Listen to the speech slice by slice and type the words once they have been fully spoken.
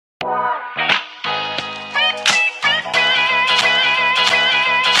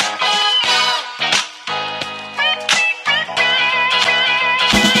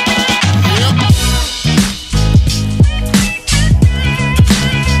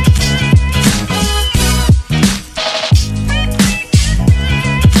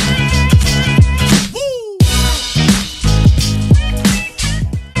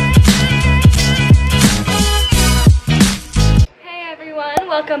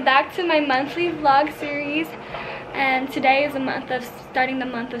welcome back to my monthly vlog series. And today is starting the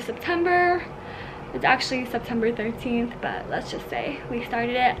month of September. It's actually September 13th, but let's just say we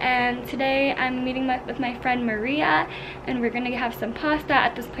started it. And today I'm meeting with my friend Maria, and we're gonna have some pasta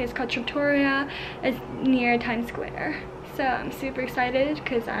at this place called Trattoria. It's near Times Square. So I'm super excited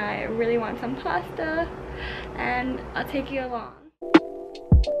because I really want some pasta, and I'll take you along.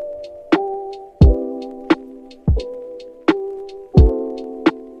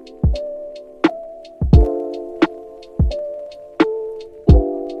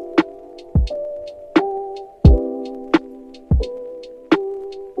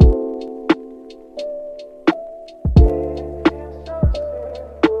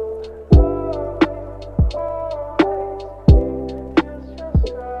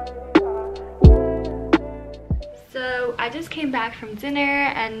 I just came back from dinner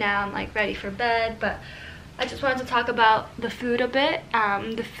and now I'm like ready for bed, but I just wanted to talk about the food a bit.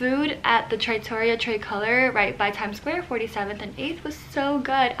 The food at the Trattoria Tricolor right by Times Square, 47th and 8th was so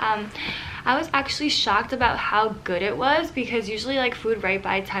good. I was actually shocked about how good it was, because usually like food right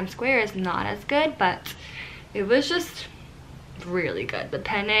by Times Square is not as good, but it was just really good. The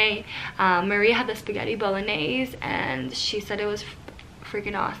penne, Maria had the spaghetti bolognese and she said it was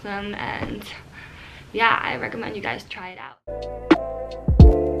freaking awesome, and yeah, I recommend you guys try it out.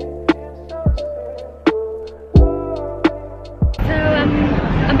 So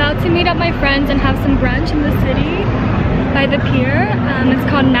I'm about to meet up my friends and have some brunch in the city by the pier. It's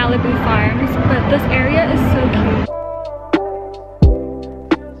called Malibu Farms, but this area is so cute.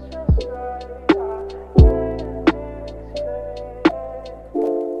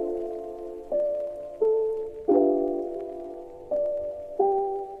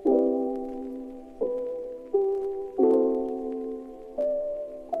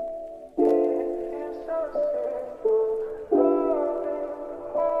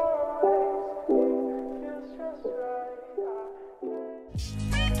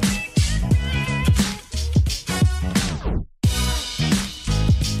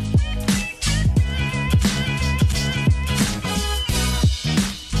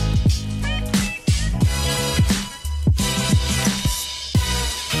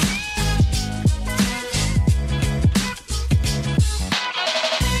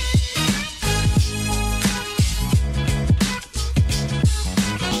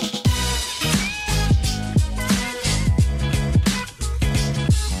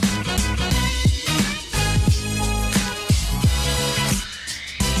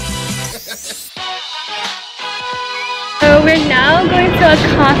 So we're now going to a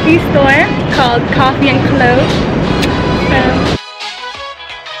coffee store called Coffee and Clothes.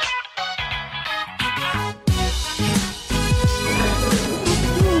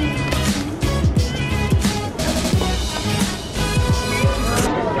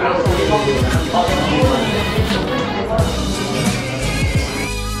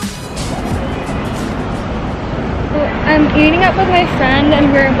 I'm eating up with my friend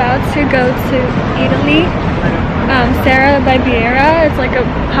and we're about to go to Italy. Sarah by Biera. It's like a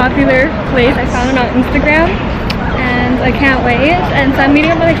popular place. I found it on Instagram and I can't wait. And so I'm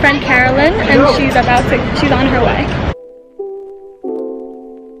meeting up with my friend Carolyn, and she's on her way.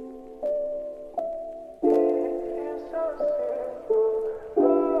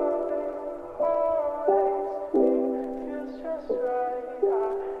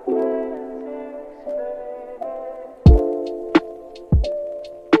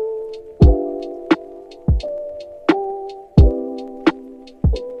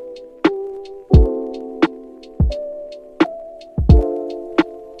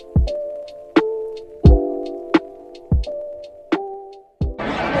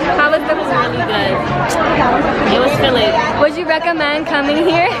 Really good. It was filling. Would you recommend coming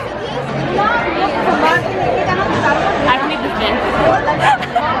here? I plead the fifth.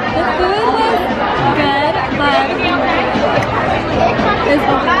 The food was good, but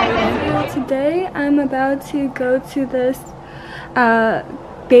it's today I'm about to go to this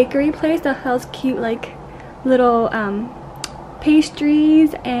bakery place that sells cute like little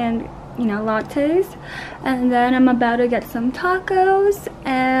pastries and lattes, and then I'm about to get some tacos,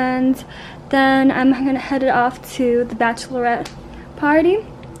 and then I'm gonna head off to the bachelorette party.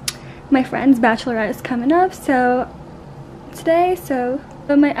 My friend's bachelorette is coming up so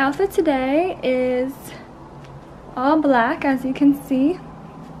my outfit today is all black, as you can see,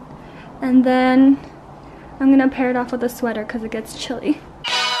 and then I'm gonna pair it off with a sweater because it gets chilly.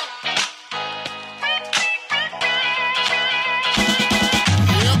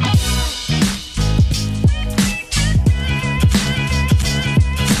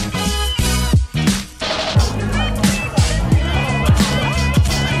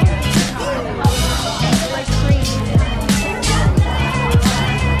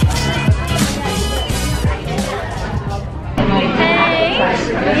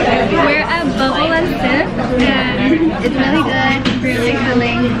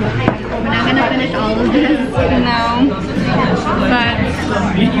 We're not gonna finish all of this. No. But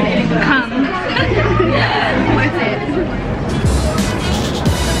come. Worth it.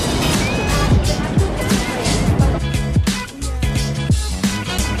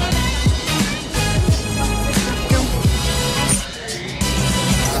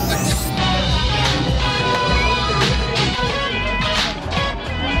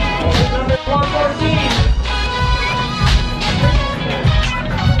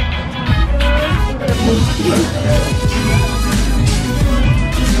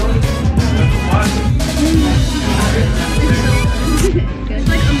 It's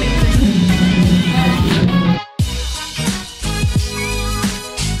like amazing.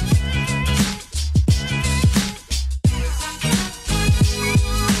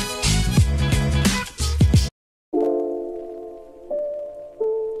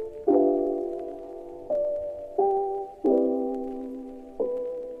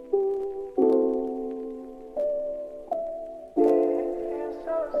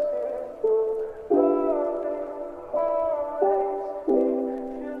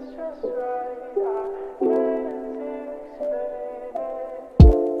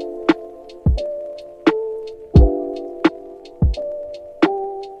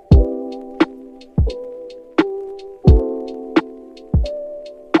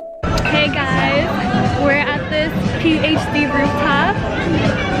 Hey guys, we're at this PhD rooftop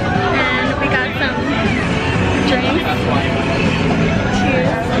and we got some drinks.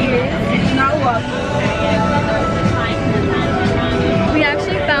 Cheers. We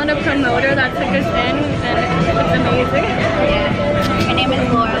actually found a promoter that took us in and it's amazing. Her name is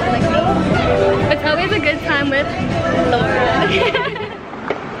Laura, like me. It's always a good time with Laura.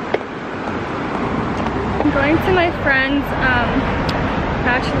 I'm going to my friend's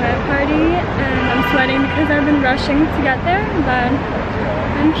bachelorette party and I'm sweating because I've been rushing to get there, but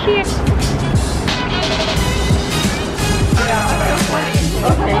I'm here.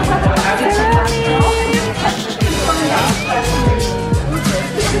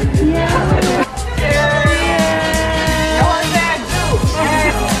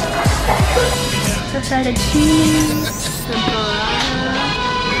 The feta cheese, the burrata.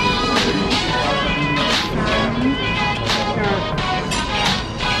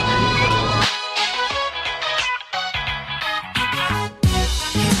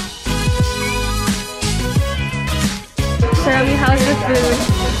 Shirley, how's the food?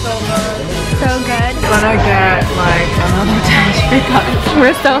 So good. Gonna get like another dish because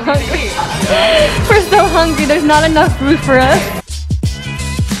We're so hungry. We're so hungry. There's not enough food for us.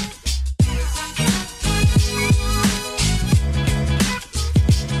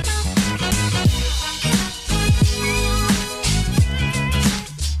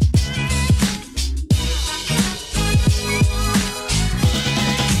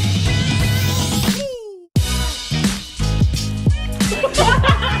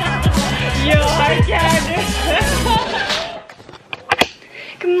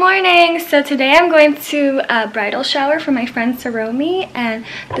 Good morning. So today I'm going to a bridal shower for my friend Saromi, and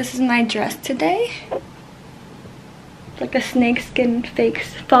this is my dress today. Like a snakeskin, fake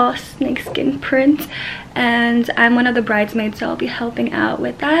false snakeskin print, and I'm one of the bridesmaids, so I'll be helping out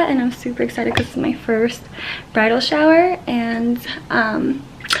with that, and I'm super excited because it's my first bridal shower. And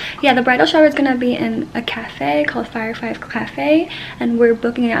yeah, the bridal shower is gonna be in a cafe called Firefly Cafe, and we're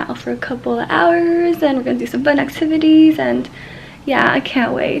booking it out for a couple of hours, and we're gonna do some fun activities, and yeah, I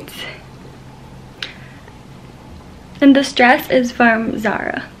can't wait. And this dress is from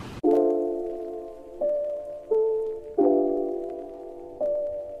Zara.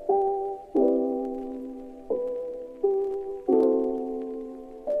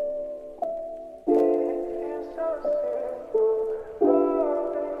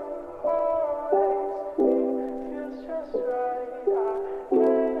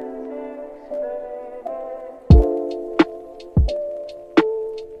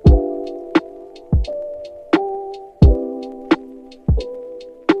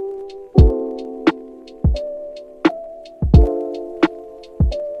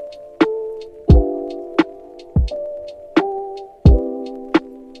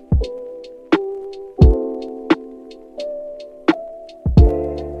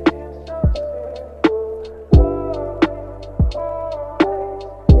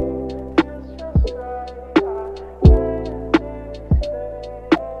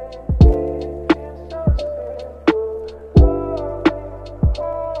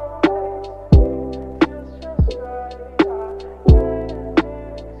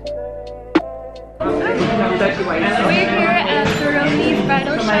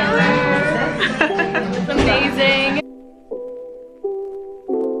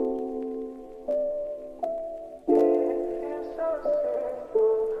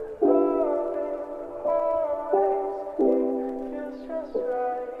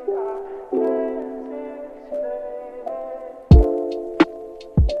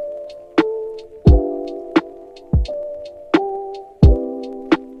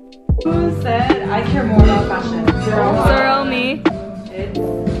 Who said I care more about fashion? Saromi. It's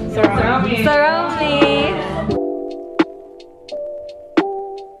Saromi. Saromi.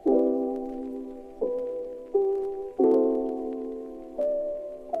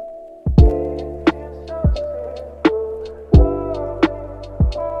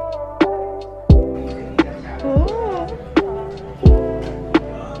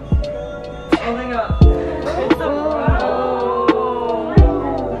 Oh my god. It's so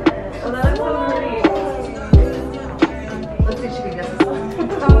oh, that looks so pretty. Let's see if she can guess this one.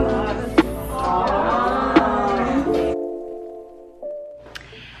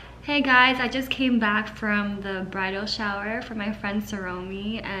 Hey guys, I just came back from the bridal shower for my friend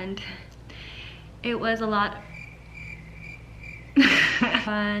Saromi, and it was a lot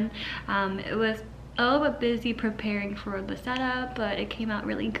fun. It was a little bit busy preparing for the setup, but it came out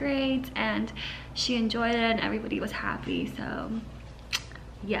really great and she enjoyed it and everybody was happy. So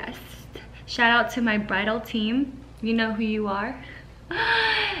yes, shout out to my bridal team, you know who you are.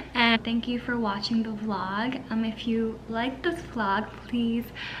 And thank you for watching the vlog. If you like this vlog, please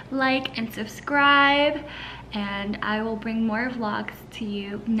like and subscribe, and I will bring more vlogs to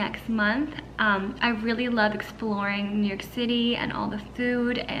you next month. I really love exploring New York City and all the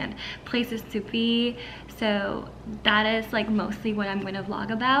food and places to be, so that is like mostly what I'm going to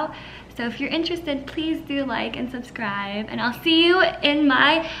vlog about. So if you're interested, please do like and subscribe, and I'll see you in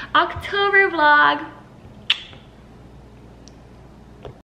my October vlog.